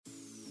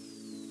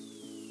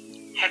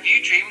Have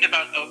you dreamed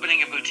about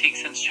opening a boutique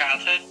since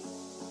childhood?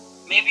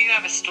 Maybe you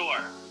have a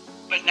store,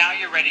 but now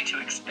you're ready to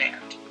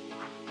expand.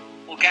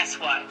 Well, guess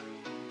what?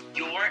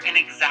 You're in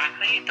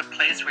exactly the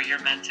place where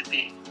you're meant to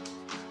be.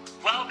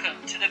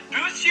 Welcome to the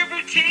Boost Your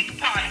Boutique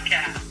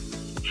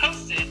podcast,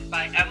 hosted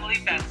by Emily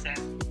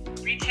Benson,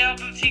 retail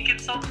boutique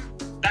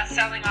consultant,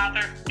 best-selling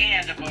author,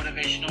 and a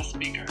motivational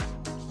speaker.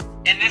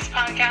 In this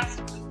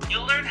podcast,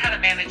 you'll learn how to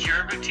manage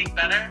your boutique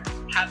better,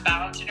 have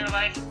balance in your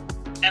life,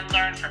 and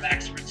learn from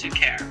experts who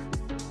care.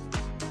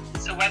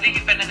 So whether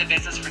you've been in the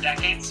business for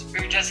decades or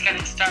you're just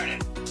getting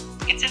started,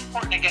 it's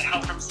important to get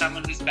help from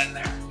someone who's been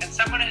there and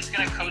someone who's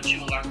going to coach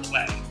you along the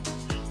way.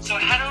 So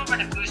head over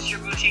to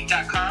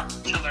boostyourboutique.com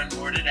to learn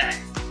more today.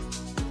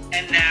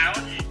 And now,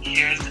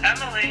 here's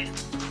Emily.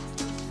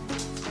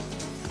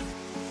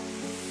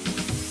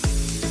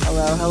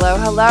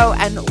 Hello,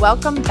 and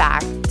welcome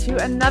back to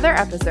another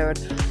episode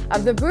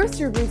of the Boost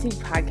Your Boutique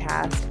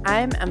podcast.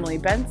 I'm Emily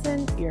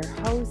Benson, your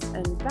host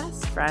and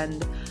best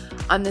friend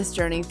on this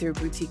journey through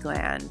boutique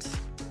land.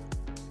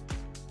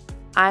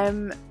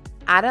 I'm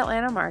at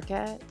Atlanta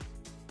Market,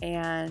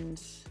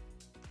 and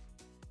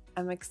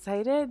I'm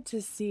excited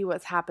to see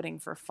what's happening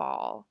for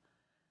fall.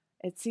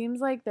 It seems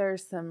like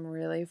there's some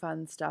really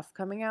fun stuff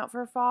coming out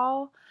for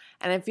fall,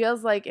 and it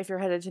feels like if you're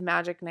headed to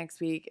Magic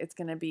next week, it's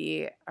going to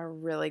be a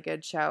really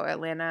good show.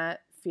 Atlanta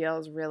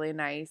feels really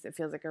nice. It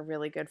feels like a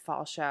really good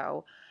fall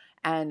show,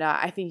 and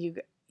I think you,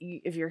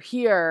 if you're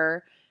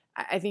here,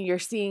 I think you're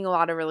seeing a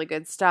lot of really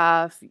good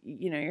stuff.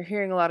 You know, you're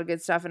hearing a lot of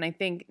good stuff, and I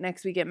think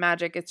next week at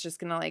Magic, it's just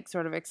going to like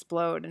sort of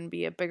explode and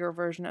be a bigger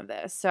version of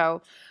this.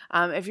 So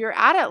if you're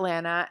at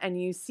Atlanta and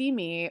you see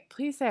me,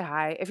 please say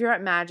hi. If you're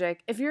at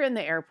Magic, if you're in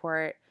the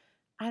airport,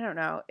 I don't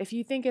know. If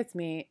you think it's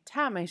me,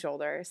 tap my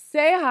shoulder,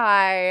 say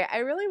hi. I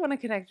really want to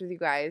connect with you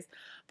guys.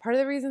 Part of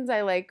the reasons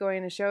I like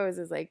going to shows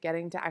is like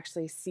getting to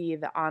actually see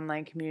the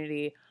online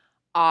community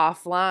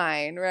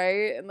offline,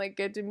 right? And like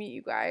get to meet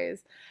you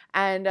guys.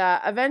 And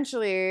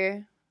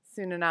eventually,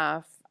 soon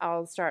enough,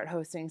 I'll start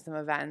hosting some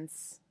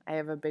events. I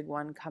have a big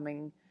one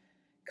coming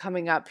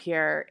up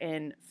here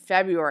in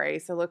February,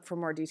 so look for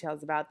more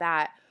details about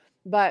that.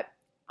 But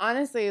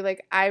honestly,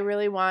 like I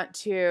really want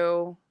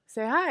to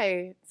say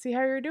hi, see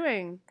how you're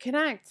doing,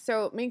 connect.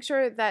 So make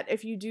sure that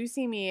if you do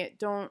see me,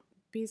 don't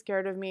be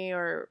scared of me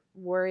or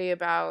worry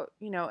about,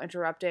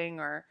 interrupting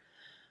or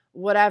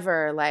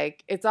whatever.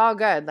 Like, it's all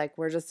good. Like,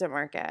 we're just at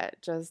Market.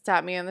 Just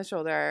tap me on the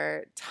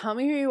shoulder. Tell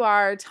me who you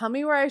are. Tell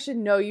me where I should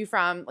know you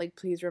from. Like,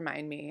 please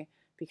remind me,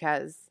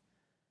 because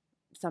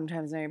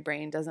sometimes my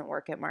brain doesn't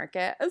work at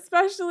Market,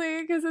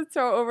 especially because it's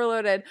so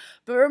overloaded.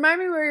 But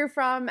remind me where you're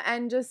from,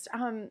 and just,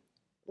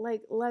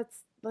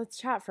 let's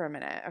chat for a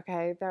minute,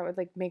 okay? That would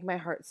like make my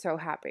heart so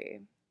happy.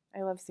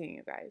 I love seeing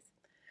you guys.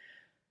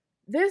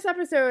 This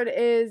episode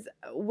is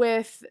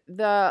with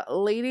the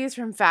ladies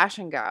from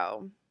Fashion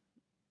Go,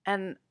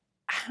 and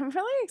I'm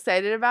really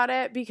excited about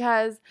it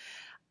because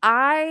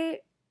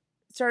I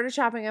started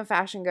shopping at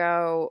Fashion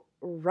Go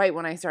right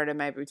when I started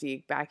my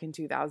boutique back in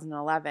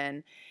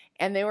 2011,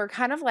 and they were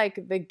kind of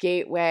like the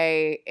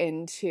gateway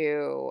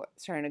into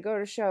starting to go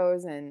to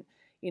shows. And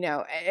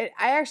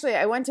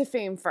I went to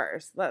Fame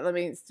first. Let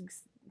me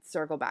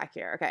circle back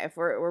here. Okay, if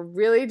we're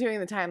really doing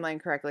the timeline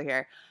correctly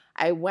here,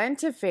 I went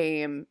to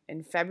Fame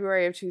in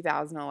February of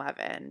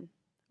 2011,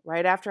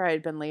 right after I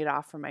had been laid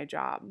off from my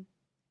job.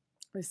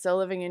 I was still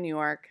living in New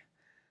York.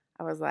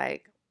 I was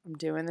like, I'm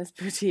doing this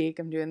boutique.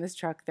 I'm doing this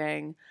truck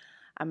thing.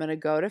 I'm going to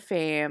go to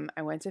Fame.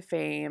 I went to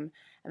Fame.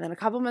 And then a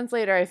couple months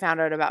later, I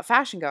found out about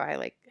Fashion Go.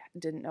 I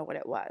didn't know what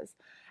it was.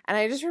 And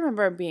I just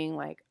remember being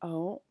like,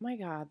 oh my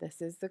God, this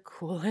is the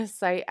coolest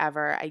site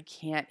ever. I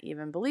can't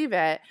even believe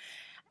it.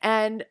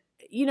 And,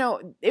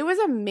 it was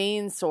a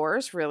main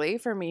source really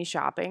for me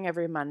shopping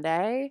every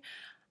Monday.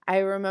 I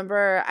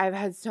remember I've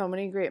had so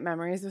many great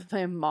memories with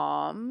my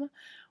mom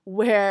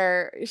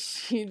where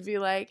she'd be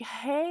like,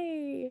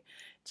 hey,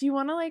 do you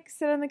want to like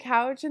sit on the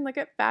couch and look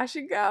at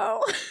Fashion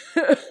Go?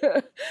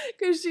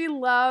 Because she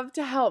loved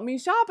to help me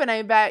shop. And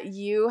I bet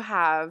you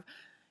have,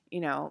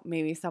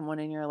 maybe someone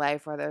in your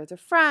life, whether it's a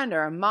friend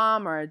or a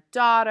mom or a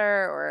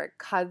daughter or a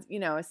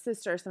cousin, a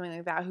sister or something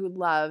like that, who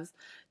loves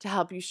to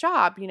help you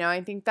shop.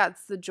 I think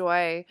that's the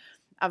joy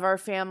of our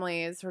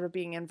families sort of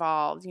being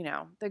involved,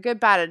 the good,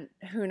 bad,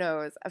 and who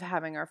knows of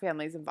having our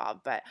families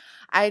involved. But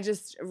I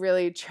just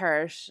really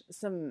cherish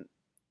some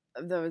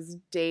of those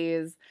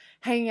days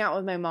hanging out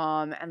with my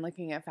mom and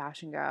looking at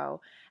Fashion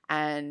Go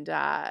and,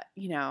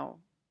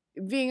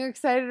 being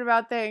excited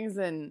about things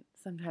and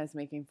sometimes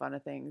making fun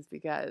of things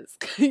because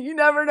you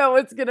never know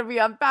what's going to be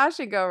on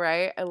Fashion Go,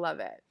 right? I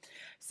love it.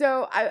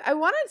 So I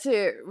wanted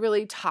to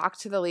really talk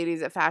to the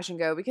ladies at Fashion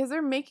Go because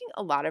they're making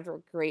a lot of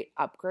great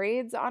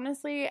upgrades,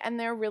 honestly, and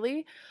they're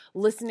really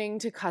listening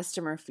to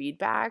customer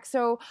feedback.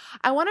 So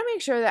I want to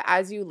make sure that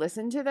as you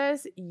listen to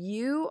this,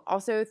 you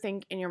also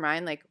think in your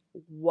mind, like,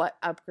 what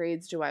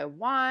upgrades do I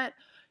want?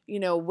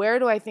 Where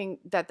do I think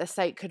that the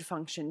site could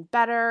function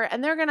better?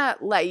 And they're going to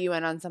let you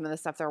in on some of the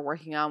stuff they're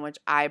working on, which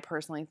I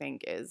personally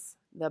think is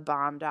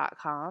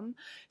thebomb.com.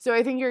 So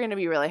I think you're going to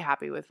be really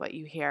happy with what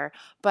you hear.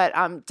 But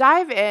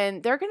dive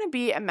in. They're going to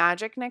be at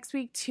Magic next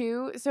week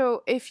too.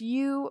 So if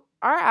you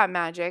are at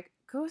Magic,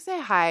 go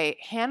say hi.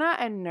 Hannah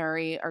and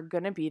Nuri are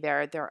going to be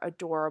there. They're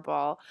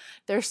adorable.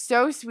 They're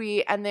so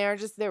sweet. And they're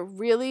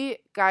really,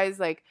 guys,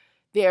 like,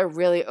 they are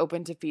really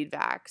open to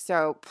feedback.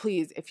 So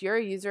please, if you're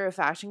a user of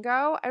Fashion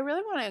Go, I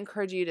really want to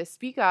encourage you to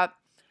speak up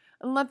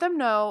and let them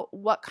know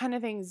what kind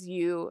of things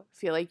you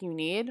feel like you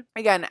need.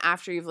 Again,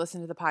 after you've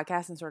listened to the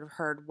podcast and sort of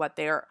heard what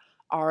they're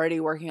already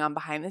working on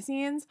behind the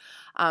scenes.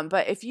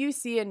 But if you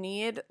see a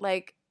need,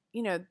 like,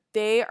 you know,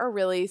 they are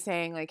really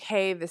saying like,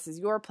 hey, this is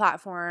your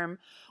platform.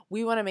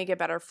 We want to make it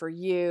better for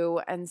you.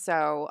 And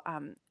so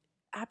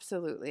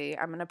absolutely,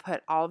 I'm going to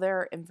put all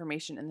their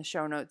information in the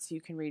show notes so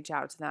you can reach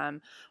out to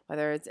them,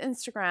 whether it's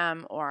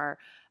Instagram or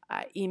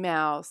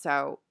email.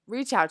 So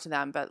reach out to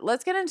them. But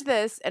let's get into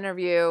this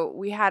interview.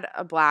 We had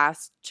a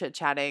blast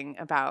chit-chatting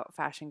about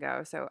Fashion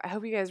Go. So I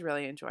hope you guys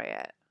really enjoy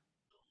it.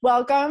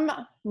 Welcome,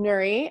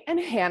 Nuri and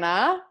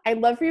Hannah. I'd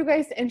love for you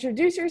guys to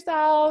introduce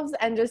yourselves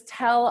and just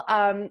tell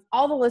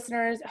all the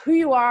listeners who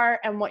you are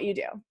and what you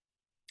do.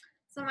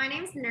 So my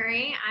name's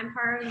Nuri. I'm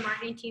part of the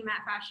marketing team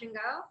at Fashion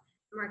Go.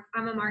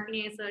 I'm a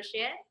marketing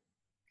associate.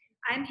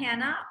 I'm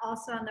Hannah,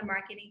 also on the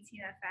marketing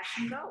team at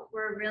Fashion Go.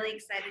 We're really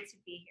excited to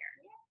be here.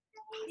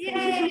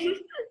 Yay!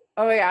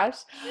 Oh my gosh.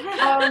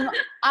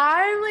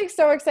 I'm like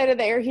so excited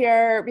that you're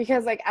here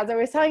because, like, as I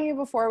was telling you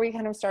before we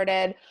kind of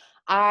started,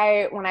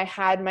 when I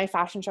had my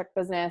fashion truck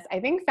business, I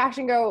think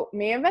Fashion Go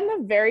may have been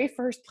the very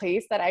first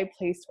place that I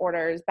placed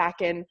orders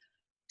back in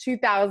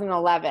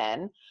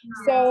 2011.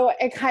 So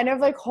it kind of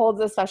like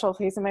holds a special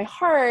place in my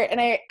heart. And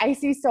I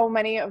see so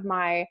many of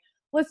my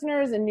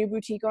listeners and new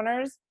boutique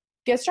owners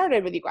get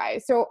started with you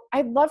guys. So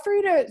I'd love for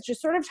you to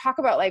just sort of talk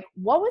about like,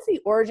 what was the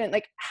origin?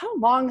 Like, how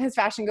long has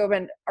Fashion Go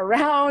been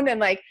around? And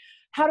like,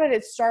 how did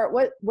it start?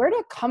 Where did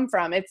it come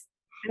from? It's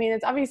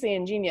obviously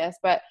ingenious,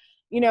 but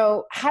you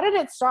know, how did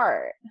it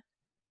start?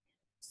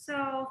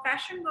 So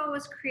Fashion Go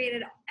was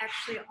created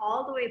actually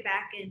all the way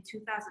back in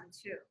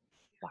 2002.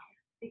 Wow.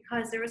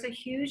 Because there was a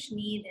huge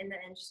need in the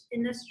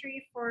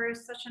industry for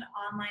such an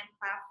online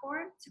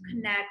platform to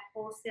connect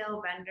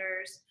wholesale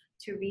vendors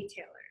to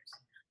retailers.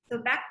 So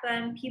back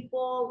then,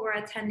 people were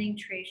attending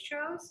trade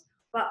shows,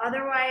 but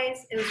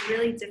otherwise it was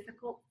really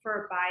difficult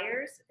for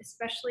buyers,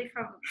 especially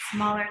from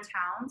smaller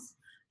towns,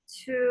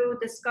 to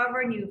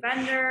discover new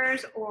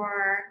vendors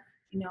or,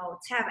 you know,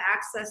 to have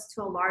access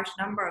to a large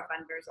number of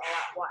vendors all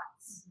at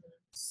once.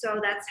 So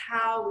that's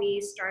how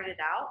we started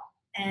out.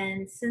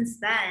 And since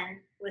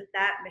then, with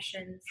that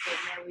mission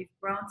statement, we've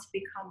grown to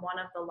become one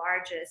of the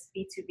largest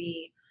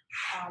B2B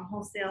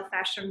wholesale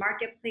fashion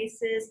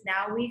marketplaces.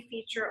 Now we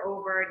feature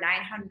over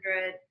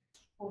 900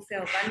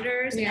 wholesale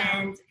vendors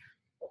and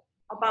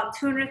about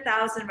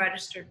 200,000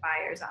 registered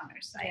buyers on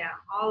our site. Yeah,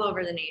 all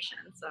over the nation.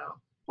 So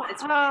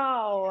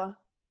wow.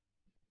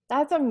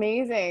 That's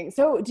amazing.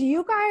 So do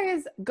you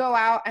guys go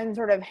out and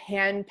sort of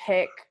hand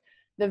pick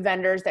the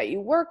vendors that you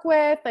work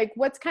with? Like,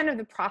 what's kind of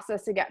the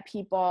process to get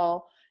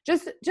people,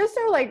 just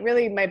so like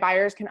really my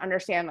buyers can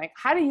understand, like,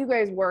 how do you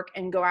guys work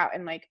and go out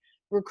and like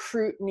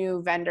recruit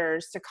new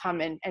vendors to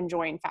come and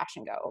join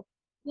Fashion Go?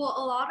 Well,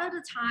 a lot of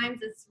the times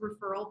it's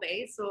referral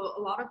based. So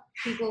a lot of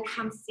people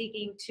come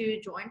seeking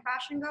to join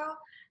Fashion Go.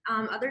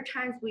 Other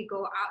times we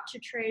go out to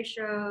trade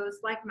shows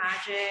like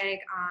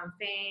Magic,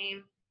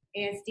 Fame,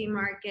 ASD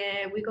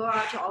Market. We go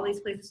out to all these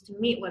places to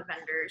meet with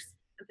vendors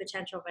and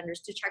potential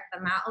vendors to check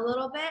them out a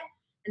little bit.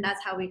 And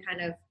that's how we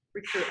kind of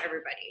recruit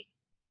everybody.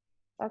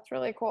 That's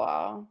really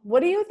cool.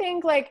 What do you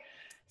think like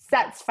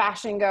sets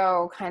Fashion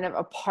Go kind of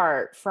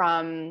apart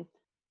from,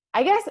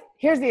 I guess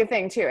here's the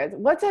thing too, is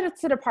what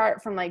sets it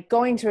apart from like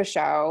going to a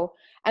show,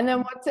 and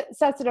then what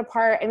sets it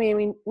apart? I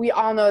mean, we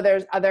all know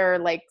there's other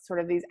like sort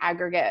of these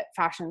aggregate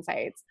fashion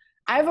sites.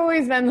 I've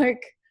always been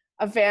like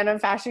a fan of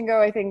Fashion Go.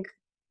 I think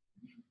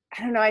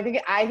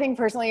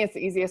personally it's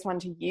the easiest one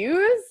to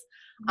use.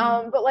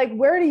 But like,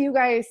 where do you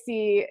guys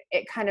see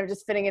it kind of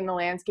just fitting in the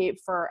landscape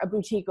for a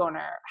boutique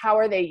owner? How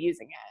are they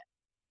using it?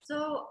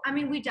 So, I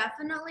mean, we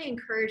definitely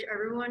encourage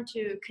everyone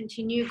to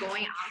continue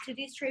going out to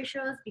these trade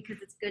shows because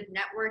it's good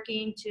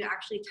networking to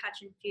actually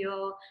touch and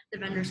feel the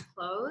vendors'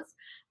 clothes.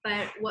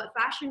 But what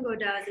Fashion Go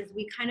does is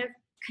we kind of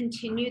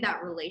continue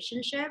that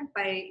relationship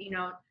by, you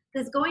know,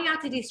 because going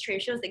out to these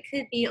trade shows, it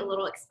could be a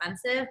little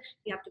expensive.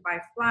 You have to buy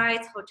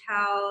flights,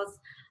 hotels,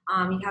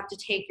 you have to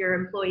take your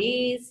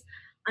employees.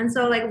 And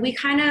so like we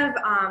kind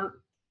of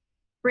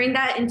bring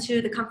that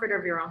into the comfort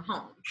of your own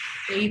home.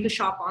 So you can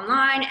shop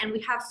online, and we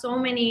have so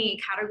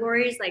many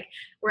categories. Like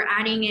we're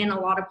adding in a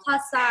lot of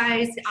plus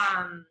size,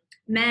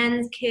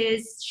 men's,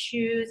 kids,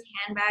 shoes,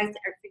 handbags,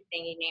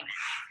 everything, you name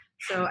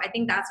it. So I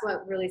think that's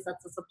what really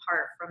sets us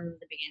apart from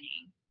the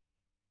beginning.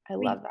 I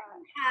We love that.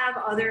 have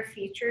other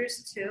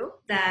features too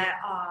that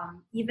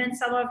even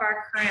some of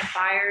our current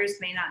buyers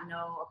may not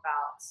know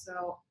about.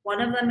 So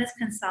one of them is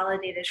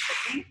consolidated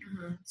shipping.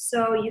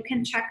 So you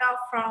can check out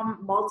from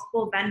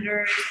multiple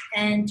vendors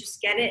and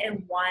just get it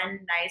in one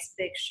nice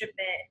big shipment.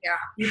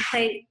 You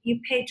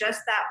pay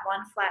just that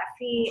one flat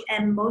fee,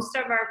 and most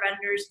of our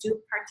vendors do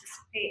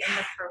participate in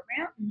the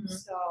program.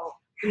 So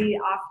we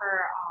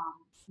offer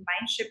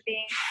combined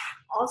shipping.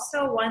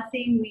 Also, one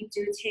thing we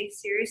do take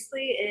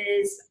seriously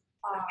is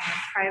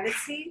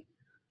privacy.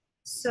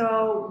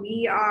 So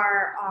we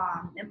are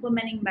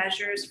implementing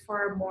measures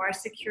for more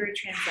secure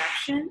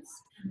transactions.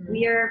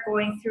 We are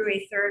going through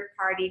a third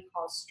party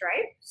called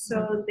Stripe.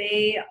 So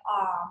they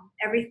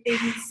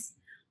everything's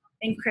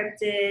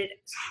encrypted.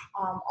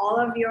 All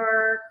of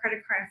your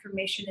credit card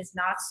information is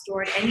not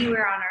stored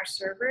anywhere on our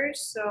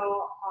servers.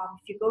 So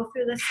if you go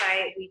through the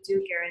site, we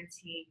do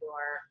guarantee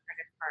your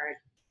credit card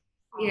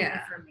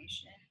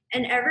information.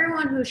 And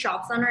everyone who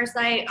shops on our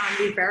site,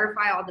 we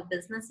verify all the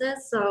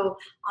businesses. So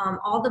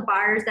all the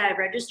buyers that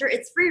register,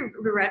 it's free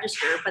to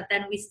register, but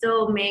then we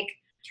still make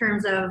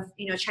terms of,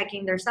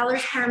 checking their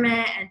seller's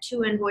permit and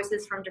 2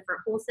 invoices from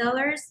different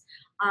wholesalers.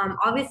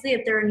 Obviously,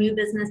 if they're a new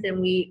business,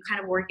 then we kind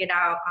of work it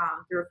out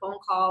through a phone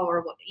call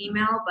or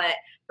email. But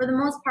for the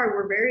most part,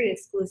 we're very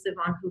exclusive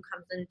on who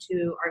comes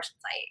into our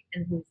site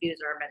and who views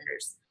our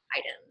vendors'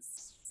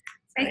 items.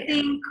 So, I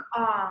think,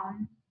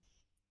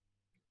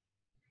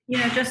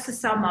 just to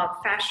sum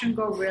up, Fashion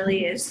Go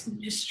really is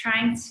just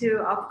trying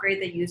to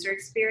upgrade the user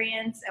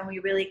experience, and we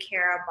really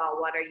care about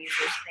what our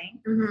users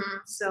think.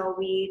 So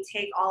we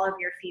take all of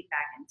your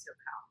feedback into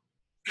account.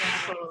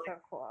 Yeah, totally. So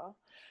cool.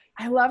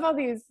 I love all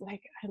these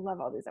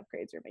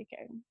upgrades you're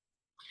making.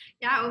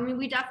 Yeah,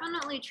 we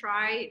definitely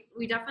try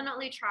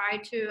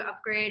to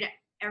upgrade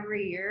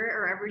every year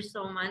or every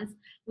so months.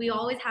 We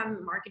always have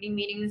marketing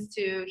meetings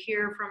to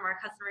hear from our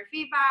customer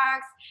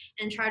feedbacks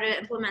and try to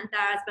implement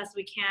that as best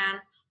we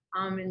can.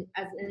 In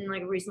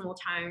like a reasonable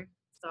time.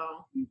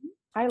 So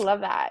I love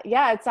that.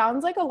 Yeah, it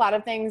sounds like a lot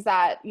of things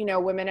that,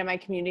 women in my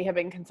community have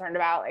been concerned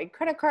about, like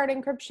credit card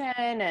encryption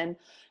and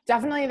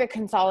definitely the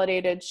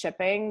consolidated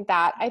shipping,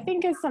 that I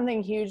think is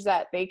something huge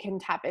that they can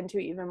tap into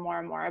even more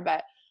and more.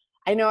 But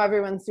I know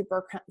everyone's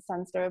super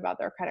sensitive about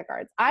their credit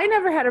cards. I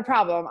never had a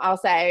problem, I'll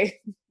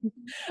say.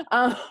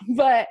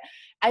 But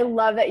I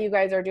love that you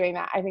guys are doing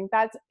that. I think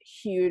that's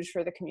huge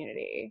for the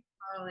community.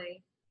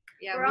 Totally.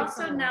 Yeah, we're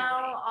also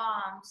now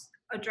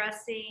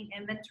addressing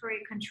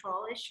inventory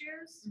control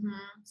issues.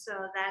 So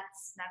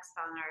that's next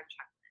on our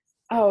checklist.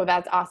 Oh,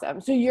 that's awesome.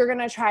 So you're going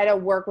to try to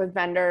work with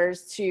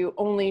vendors to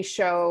only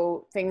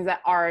show things that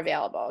are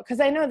available.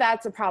 Because I know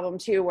that's a problem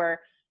too,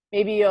 where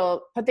maybe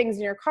you'll put things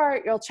in your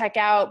cart, you'll check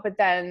out, but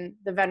then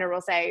the vendor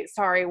will say,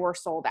 sorry, we're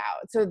sold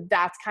out. So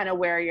that's kind of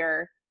where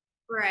you're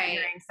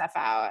figuring stuff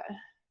out.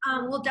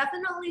 We'll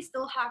definitely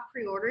still have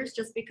pre-orders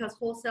just because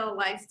wholesale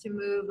likes to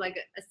move like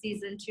a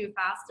season too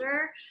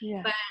faster.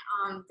 Yeah. But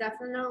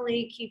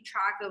definitely keep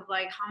track of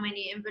like how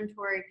many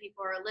inventory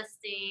people are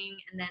listing,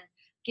 and then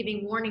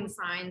giving warning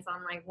signs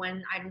on like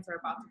when items are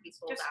about to be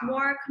sold out. Just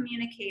more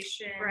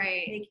communication,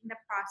 making the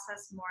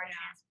process more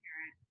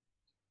transparent.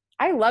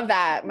 I love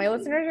that. My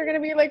listeners are going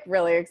to be like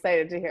really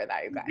excited to hear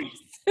that, you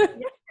guys.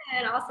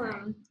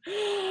 Awesome.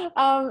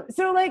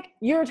 So like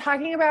you're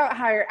talking about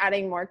how you're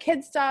adding more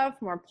kid stuff,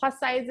 more plus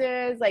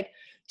sizes. Like,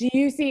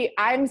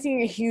 I'm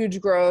seeing a huge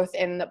growth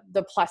in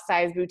the plus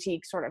size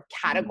boutique sort of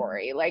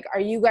category. Like, are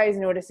you guys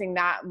noticing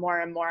that more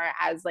and more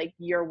as like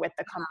you're with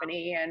the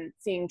company and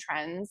seeing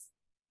trends?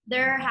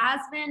 There has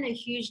been a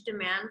huge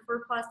demand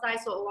for plus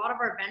size. So a lot of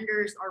our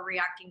vendors are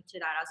reacting to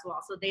that as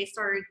well. So they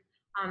started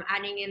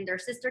adding in their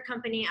sister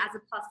company as a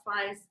plus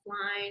size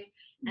line,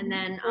 and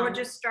then or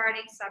just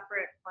starting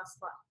separate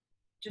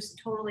just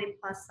totally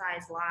plus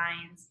size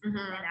lines and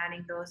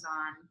adding those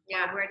on.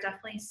 Yeah, we're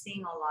definitely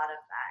seeing a lot of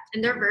that.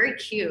 And they're very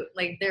cute.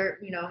 Like they're,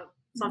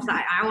 some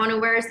size I want to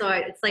wear, so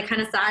it's like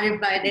kind of sad,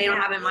 but they don't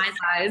have it my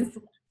size.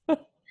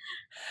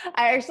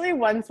 I actually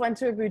once went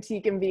to a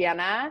boutique in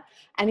Vienna,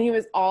 and he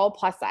was all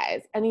plus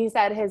size, and he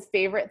said his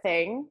favorite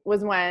thing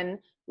was when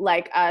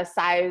like a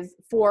size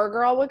 4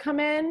 girl would come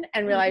in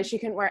and realize she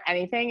couldn't wear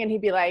anything, and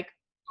he'd be like,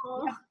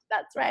 oh, yeah,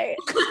 that's right.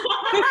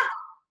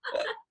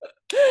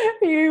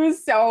 He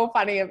was so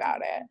funny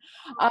about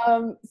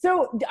it.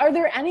 So are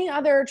there any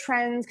other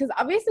trends? Because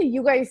obviously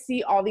you guys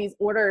see all these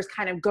orders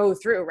kind of go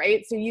through,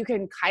 right? So you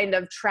can kind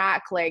of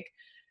track, like,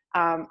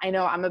 I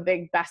know I'm a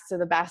big Best of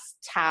the Best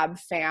tab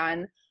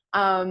fan.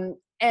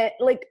 And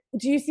like,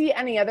 do you see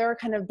any other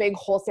kind of big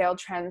wholesale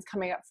trends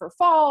coming up for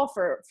fall,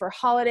 for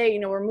holiday?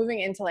 We're moving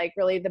into like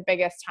really the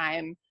biggest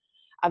time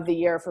of the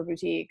year for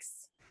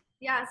boutiques.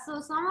 Yeah, so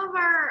some of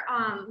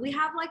our, we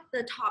have like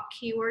the top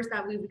keywords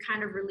that we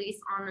kind of release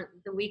on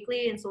the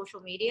weekly and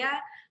social media.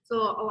 So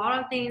a lot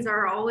of things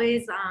are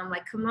always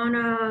like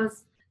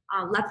kimonos,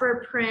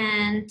 leopard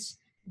print,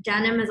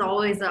 denim is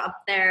always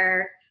up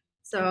there.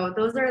 So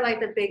those are like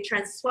the big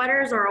trends.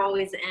 Sweaters are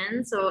always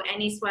in. So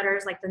any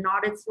sweaters, like the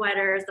knotted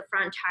sweaters, the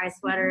front tie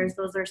sweaters,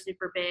 those are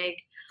super big.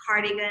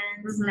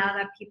 Cardigans, now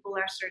that people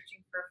are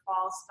searching for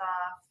fall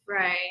stuff,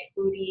 Right.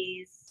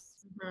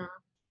 booties.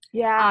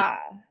 Yeah.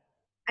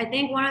 I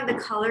think one of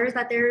the colors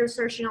that they were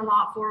searching a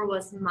lot for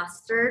was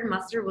mustard.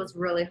 Mustard was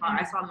really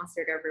hot. I saw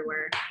mustard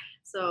everywhere.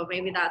 So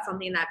maybe that's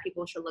something that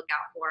people should look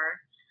out for.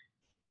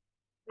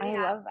 I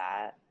love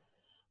that.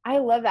 I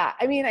love that.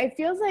 I mean, it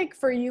feels like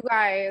for you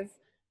guys,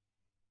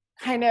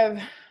 kind of,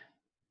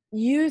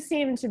 you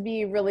seem to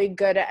be really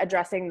good at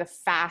addressing the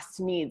fast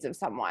needs of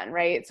someone,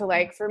 right? So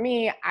like for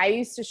me, I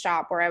used to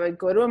shop where I would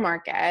go to a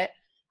market,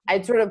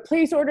 I'd sort of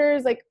place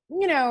orders, like,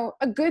 you know,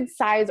 a good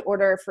size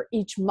order for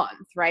each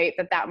month, right?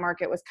 That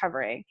market was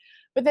covering.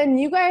 But then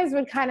you guys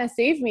would kind of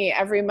save me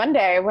every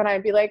Monday when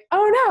I'd be like,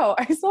 oh no,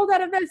 I sold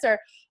out of this, or,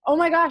 oh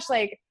my gosh,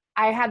 like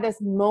I had this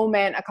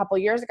moment a couple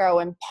years ago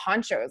when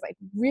ponchos like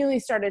really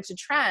started to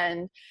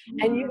trend,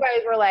 and you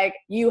guys were like,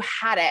 you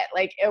had it.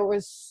 Like it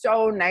was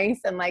so nice,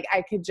 and like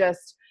I could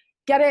just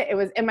get it. It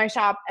was in my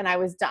shop and I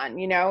was done,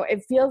 you know?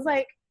 It feels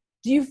like,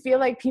 do you feel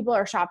like people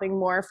are shopping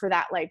more for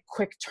that like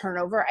quick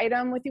turnover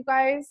item with you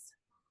guys?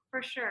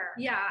 For sure.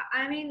 Yeah,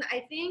 I mean,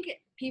 I think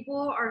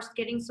people are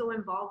getting so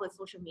involved with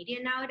social media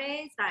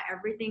nowadays that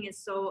everything is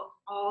so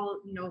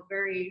all, you know,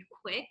 very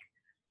quick.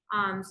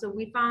 So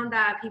we found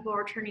that people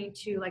are turning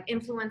to like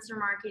influencer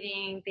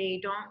marketing. They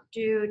don't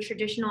do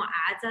traditional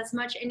ads as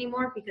much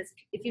anymore, because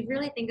if you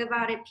really think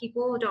about it,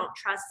 people don't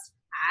trust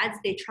ads,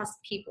 they trust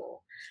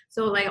people.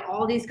 So like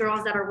all these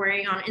girls that are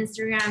wearing on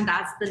Instagram,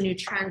 that's the new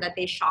trend that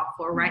they shop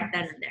for right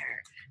then and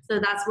there. So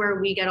that's where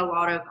we get a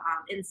lot of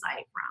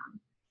insight from.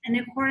 In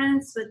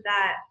accordance with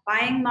that,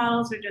 buying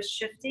models are just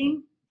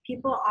shifting.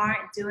 People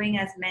aren't doing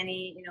as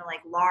many, you know, like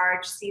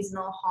large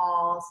seasonal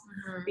hauls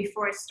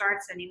before it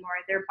starts anymore.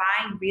 They're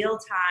buying real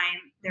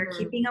time. They're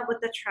keeping up with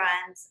the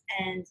trends,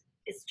 and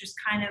it's just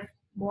kind of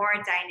more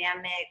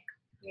dynamic.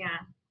 Yeah.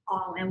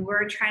 And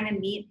we're trying to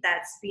meet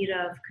that speed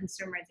of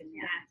consumer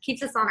demand.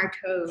 Keeps us on our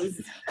toes.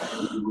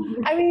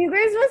 I mean, you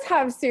guys must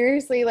have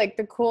seriously like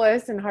the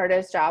coolest and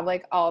hardest job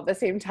like all at the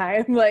same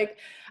time. Like,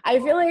 I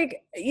feel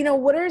like, you know,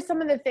 what are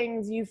some of the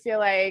things you feel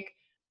like,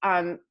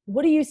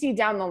 what do you see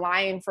down the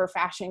line for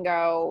Fashion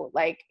Go,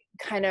 like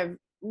kind of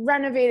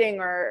renovating,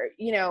 or,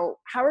 you know,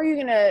 how are you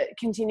going to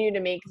continue to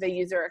make the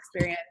user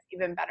experience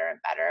even better and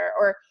better?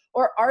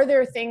 Or are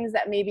there things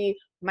that maybe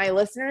my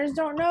listeners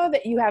don't know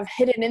that you have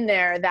hidden in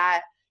there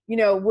that, you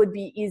know, would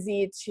be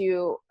easy to,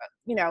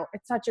 you know,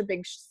 it's such a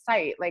big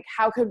site. Like,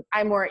 how could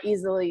I more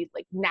easily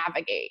like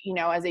navigate, you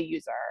know, as a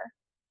user?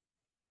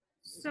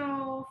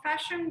 So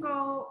Fashion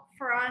Go,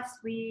 for us,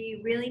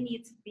 we really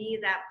need to be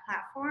that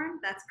platform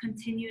that's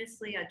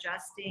continuously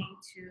adjusting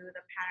to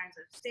the patterns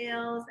of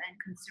sales and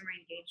consumer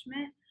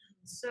engagement.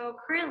 So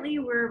currently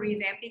we're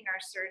revamping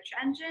our search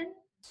engine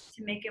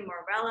to make it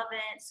more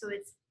relevant. So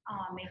it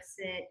makes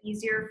it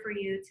easier for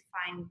you to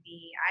find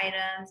the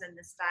items and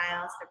the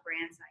styles, the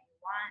brands that you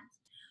want.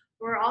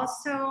 We're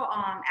also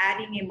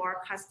adding a more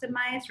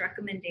customized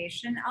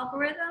recommendation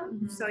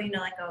algorithm. So, you know,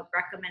 like a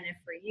recommended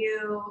for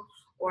you,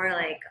 or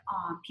like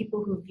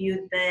people who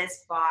viewed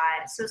this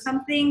bought. So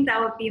something that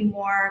would be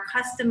more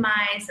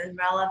customized and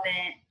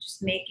relevant,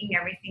 just making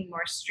everything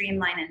more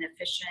streamlined and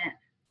efficient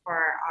for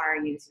our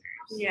users.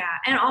 Yeah,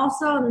 and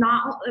also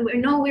we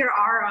know we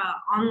are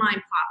an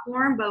online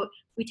platform, but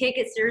we take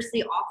it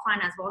seriously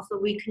offline as well. So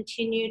we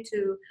continue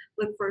to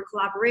look for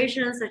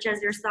collaborations such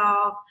as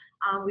yourself.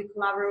 We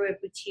collaborate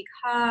with Boutique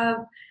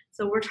Hub.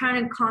 So we're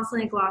trying to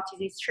constantly go out to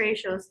these trade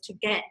shows to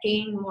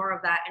gain more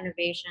of that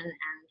innovation and,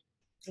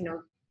 you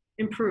know,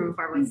 improve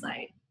our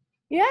website.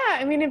 Yeah,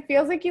 I mean, it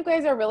feels like you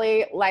guys are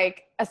really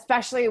like,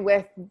 especially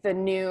with the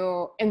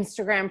new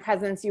Instagram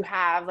presence you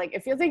have, like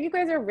it feels like you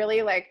guys are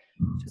really like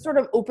sort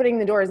of opening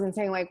the doors and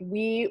saying like,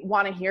 we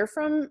want to hear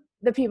from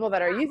the people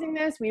that are using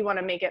this. We want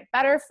to make it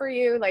better for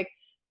you. Like,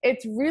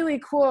 it's really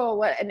cool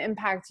what an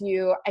impact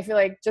I feel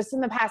like just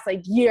in the past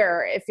like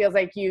year, it feels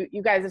like you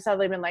guys have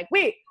suddenly been like,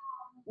 wait,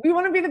 we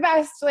want to be the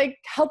best. Like,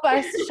 help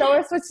us, show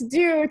us what to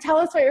do. Tell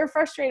us what you're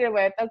frustrated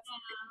with. That's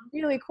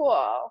really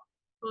cool.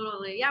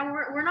 Totally. Yeah,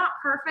 we're not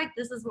perfect.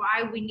 This is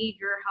why we need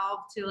your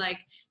help to like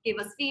give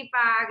us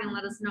feedback and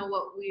let us know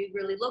what we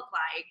really look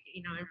like,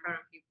 you know, in front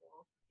of people.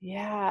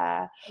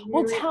 Yeah.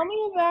 Well, tell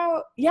me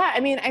about,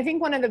 I mean, I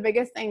think one of the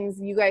biggest things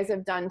you guys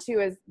have done too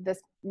is this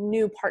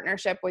new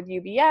partnership with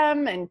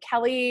UVM and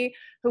Kelly,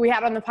 who we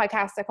had on the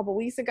podcast a couple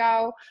weeks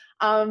ago.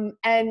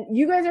 And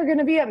you guys are going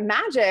to be at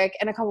Magic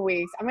in a couple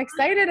weeks. I'm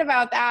excited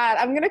about that.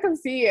 I'm going to come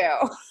see you.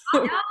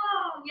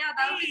 Oh, yeah,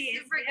 that would be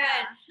super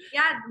good.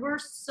 Yeah, we're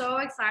so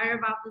excited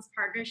about this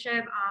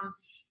partnership.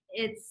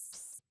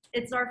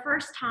 It's our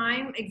first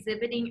time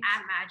exhibiting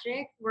at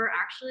Magic. We're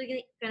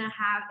actually going to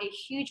have a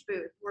huge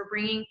booth. We're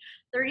bringing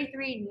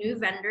 33 new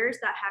vendors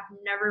that have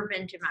never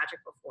been to Magic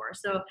before.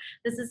 So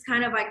this is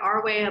kind of like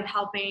our way of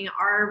helping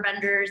our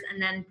vendors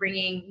and then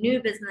bringing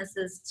new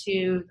businesses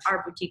to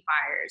our boutique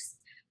buyers.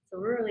 So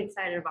we're really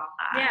excited about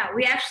that. Yeah,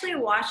 we actually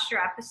watched your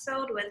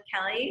episode with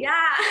Kelly. Yeah.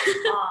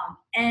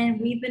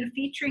 And we've been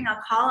featuring a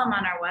column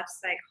on our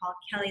website called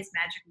Kelly's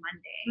Magic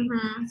Monday.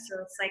 Mm-hmm.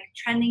 So it's like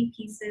trending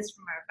pieces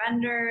from our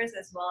vendors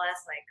as well as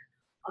like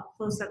a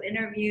close-up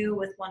interview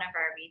with one of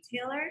our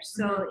retailers.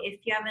 So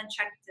if you haven't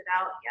checked it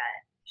out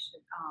yet, you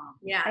should.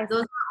 Yeah,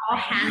 those are all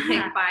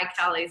handpicked by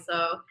Kelly.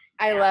 So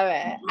I love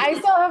it. I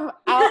still have,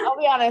 I'll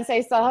be honest,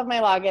 I still have my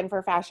login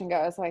for Fashion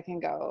Go so I can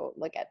go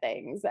look at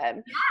things.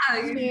 And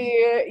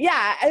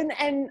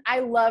and I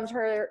loved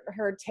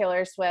her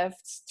Taylor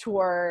Swift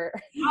tour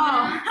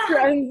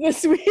trends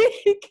this week.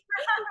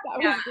 That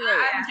was great.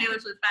 I'm a Taylor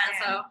Swift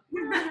fan,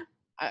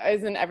 so.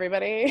 Isn't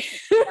everybody?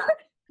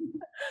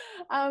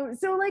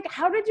 So like,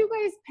 how did you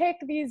guys pick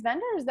these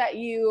vendors that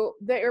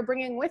you're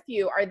bringing with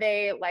you? Are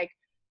they like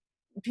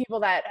people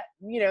that,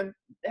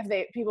 have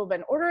people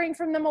been ordering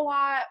from them a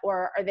lot,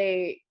 or are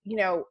they,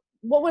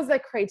 what was the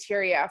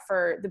criteria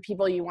for the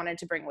people you wanted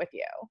to bring with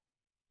you?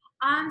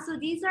 So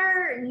these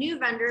are new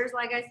vendors,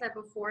 like I said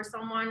before,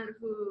 someone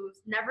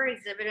who's never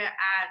exhibited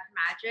at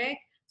Magic.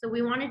 So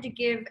we wanted to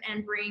give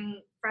and bring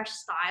fresh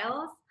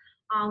styles.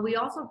 We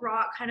also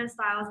brought kind of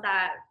styles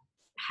that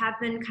have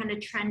been kind of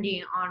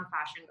trendy on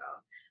Fashion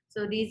Go.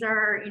 So these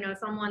are,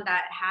 someone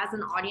that has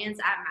an audience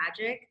at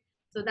Magic.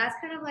 So that's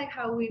kind of like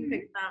how we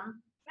picked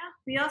them. Yeah.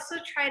 We also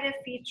try to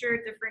feature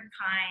different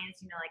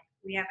kinds, like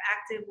we have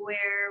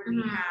activewear,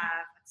 we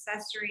have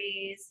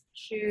accessories,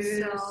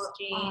 shoes,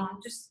 jeans,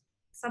 just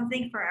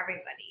something for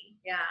everybody.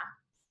 Yeah.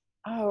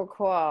 Oh,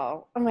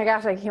 cool. Oh my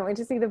gosh, I can't wait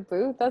to see the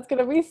booth. That's going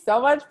to be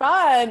so much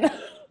fun.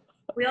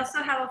 We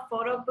also have a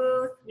photo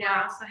booth. Yeah.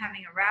 We're also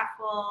having a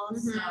raffle,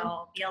 so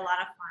it'll be a lot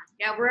of fun.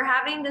 Yeah, we're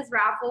having this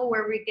raffle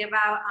where we give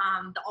out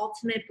the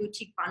ultimate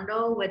boutique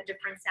bundle with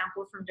different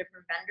samples from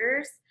different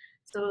vendors.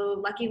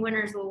 So lucky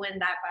winners will win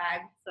that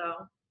bag.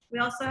 So we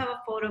also have a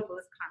photo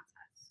booth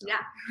contest. So.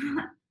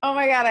 Yeah. Oh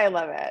my God, I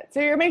love it. So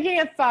you're making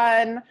it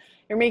fun.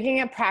 You're making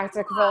it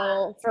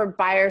practical for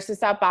buyers to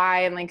stop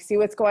by and like see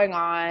what's going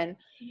on.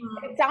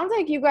 It sounds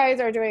like you guys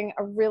are doing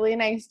a really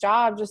nice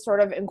job just sort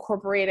of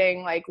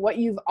incorporating like what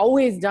you've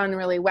always done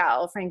really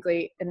well,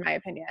 frankly, in my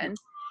opinion.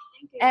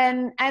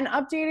 And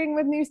updating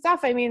with new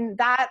stuff. I mean,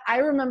 that I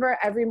remember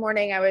every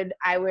morning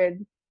I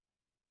would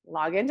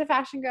log into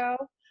Fashion Go.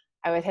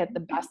 I would hit the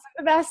best of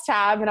the best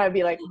tab and I'd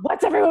be like,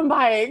 what's everyone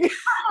buying?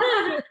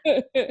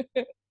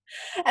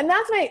 And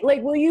that's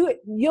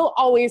you'll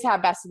always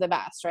have best of the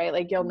best, right?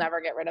 Like you'll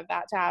never get rid of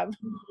that tab.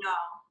 No,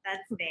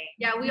 that's big.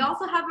 Yeah, we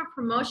also have a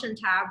promotion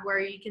tab where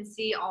you can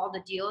see all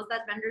the deals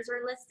that vendors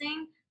are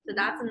listing. So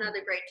that's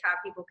another great tab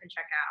people can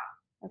check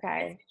out.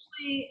 Okay. It's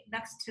actually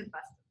next to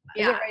best of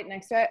the best. Is it right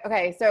next to it?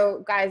 Okay,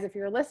 so guys, if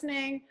you're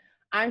listening,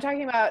 I'm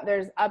talking about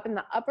there's up in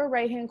the upper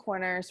right-hand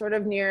corner, sort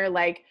of near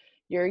like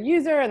your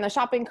user and the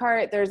shopping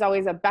cart, there's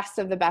always a best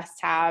of the best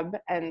tab.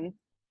 And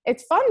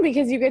it's fun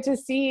because you get to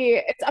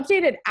see, it's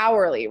updated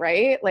hourly,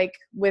 right? Like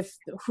with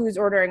who's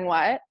ordering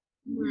what.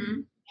 Mm-hmm.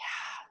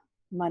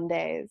 Yeah,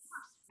 Mondays.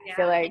 Yeah. I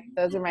feel like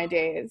those are my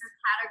days.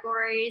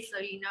 Categories, so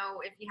if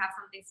you have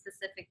something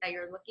specific that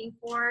you're looking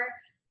for,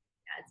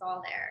 it's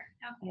all there.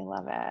 I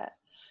love it.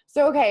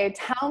 So, okay,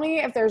 tell me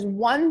if there's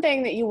one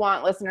thing that you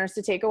want listeners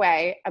to take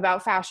away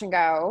about Fashion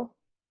Go.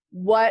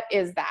 What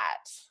is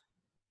that?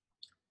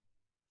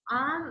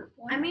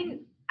 I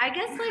mean, I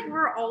guess like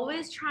we're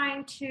always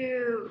trying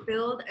to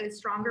build a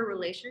stronger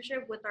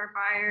relationship with our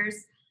buyers.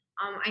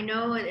 I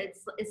know it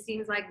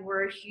seems like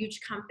we're a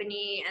huge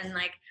company and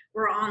like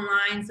we're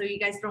online, so you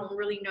guys don't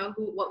really know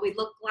what we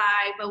look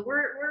like, but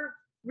we're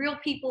real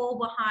people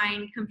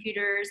behind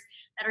computers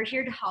that are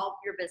here to help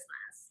your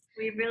business.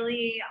 We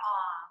really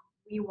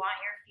we want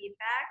your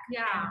feedback.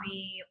 Yeah. And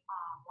we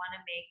want to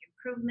make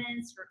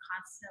improvements. We're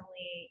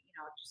constantly,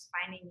 just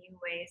finding new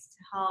ways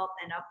to help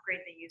and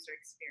upgrade the user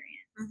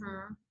experience.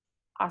 Mm-hmm.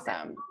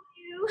 Awesome.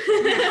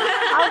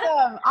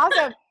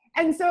 Awesome.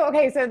 And so,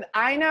 okay, so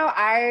I know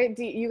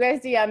you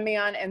guys DM me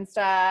on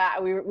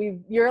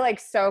Insta. You're like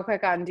so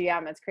quick on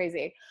DM. It's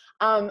crazy.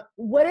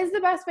 What is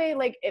the best way?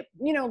 Like, if,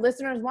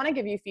 listeners want to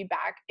give you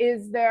feedback.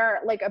 Is there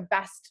like a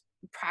best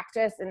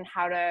practice in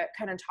how to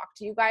kind of talk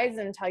to you guys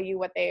and tell you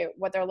what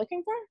they're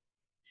looking for?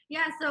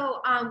 Yeah.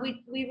 So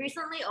we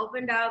recently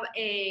opened up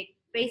a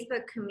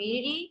Facebook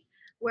community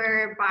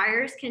where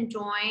buyers can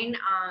join,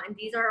 and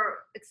these are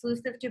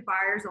exclusive to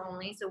buyers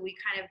only, so we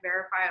kind of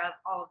verify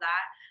all of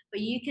that.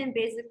 But you can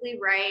basically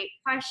write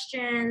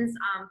questions,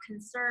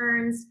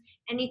 concerns,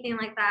 anything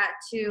like that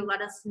to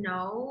let us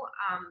know,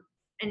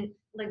 and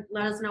like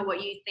let us know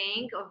what you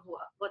think of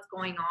what's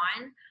going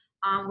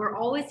on. We're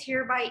always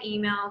here by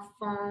email,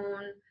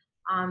 phone,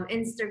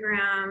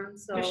 Instagram.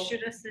 So just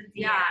shoot us a DM.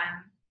 Yeah.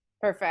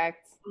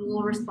 Perfect.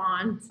 We'll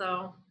respond.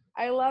 So.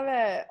 I love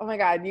it. Oh my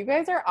God, you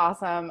guys are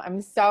awesome. I'm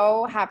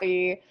so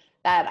happy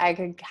that I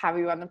could have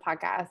you on the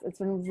podcast. It's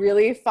been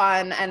really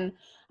fun, and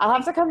I'll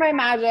have to come by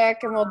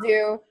Magic and we'll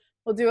do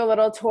a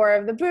little tour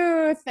of the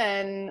booth,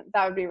 and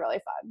that would be really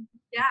fun.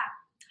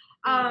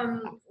 Yeah.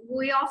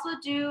 We also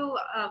do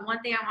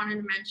one thing I wanted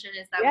to mention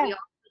is that we also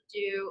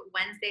do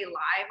Wednesday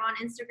live on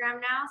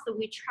Instagram now. So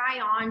we try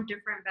on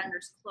different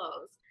vendors'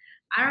 clothes.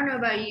 I don't know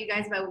about you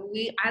guys, but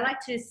I like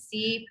to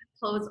see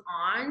clothes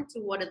on to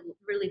what it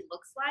really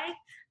looks like.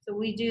 So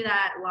we do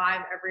that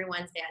live every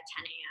Wednesday at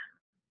 10 a.m.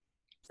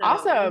 So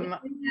Awesome.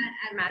 we do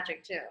that at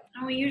Magic too.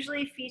 And we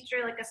usually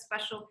feature like a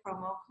special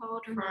promo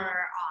code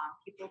for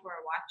people who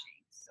are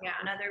watching. So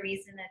another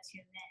reason to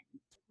tune in.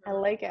 I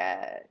like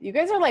it. You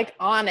guys are like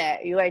on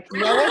it. You like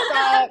know what's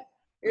up.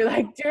 You're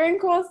like doing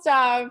cool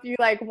stuff. You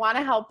like want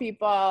to help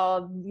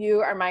people.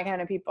 You are my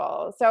kind of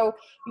people. So,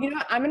 you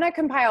know, I'm going to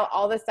compile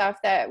all the stuff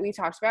that we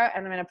talked about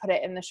and I'm going to put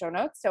it in the show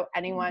notes. So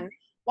anyone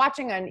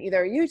watching on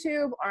either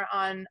YouTube or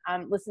on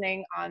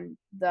listening on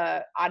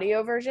the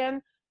audio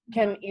version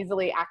can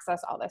easily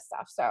access all this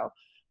stuff. So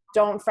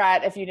don't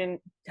fret if you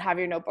didn't have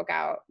your notebook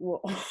out.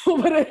 We'll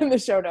put it in the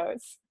show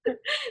notes. All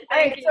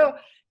right. So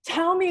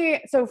tell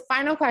me, so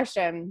final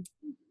question,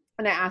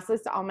 and I ask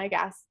this to all my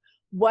guests.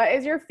 What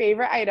is your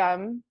favorite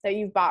item that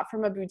you've bought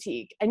from a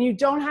boutique? And you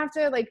don't have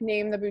to like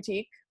name the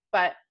boutique,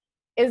 but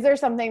is there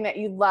something that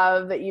you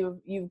love that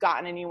you've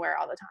gotten and you wear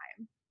all the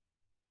time?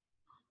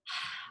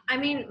 I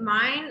mean,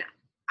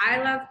 I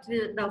love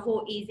the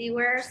whole easy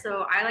wear.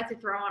 So I like to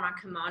throw on a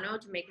kimono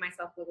to make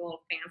myself look a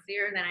little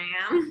fancier than I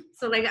am.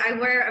 So like I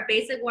wear a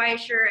basic white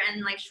shirt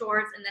and like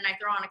shorts and then I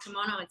throw on a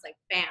kimono. It's like,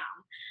 bam.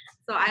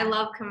 So I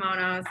love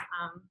kimonos.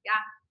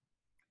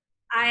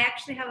 I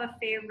actually have a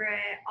favorite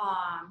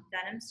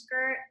denim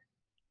skirt.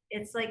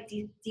 It's like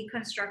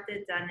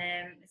deconstructed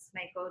denim. It's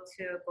my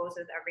go-to. Goes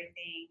with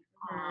everything.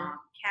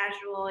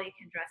 Casual. You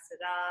can dress it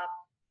up.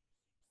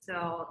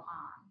 So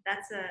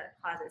that's a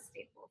closet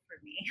staple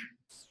for me.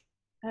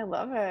 I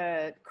love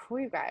it. Cool,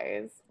 you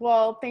guys.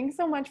 Well, thanks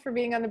so much for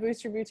being on the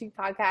Boost Your Boutique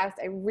podcast.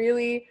 I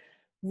really,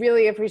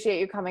 really appreciate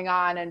you coming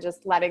on and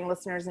just letting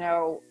listeners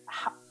know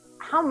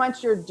how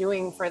much you're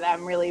doing for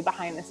them really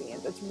behind the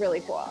scenes. It's really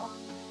cool.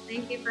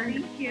 Thank you for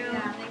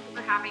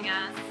having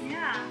us.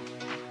 Yeah.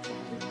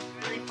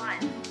 It's really fun.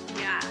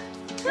 Yeah.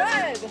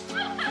 Good.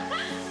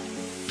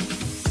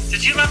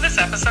 Did you love this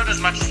episode as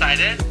much as I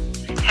did?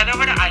 Head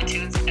over to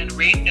iTunes and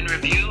rate and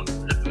review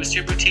the Boost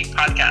Your Boutique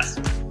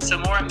podcast so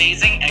more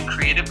amazing and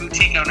creative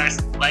boutique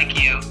owners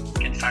like you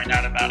can find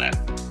out about it.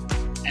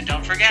 And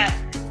don't forget,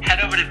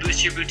 head over to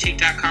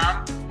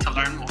boostyourboutique.com to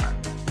learn more.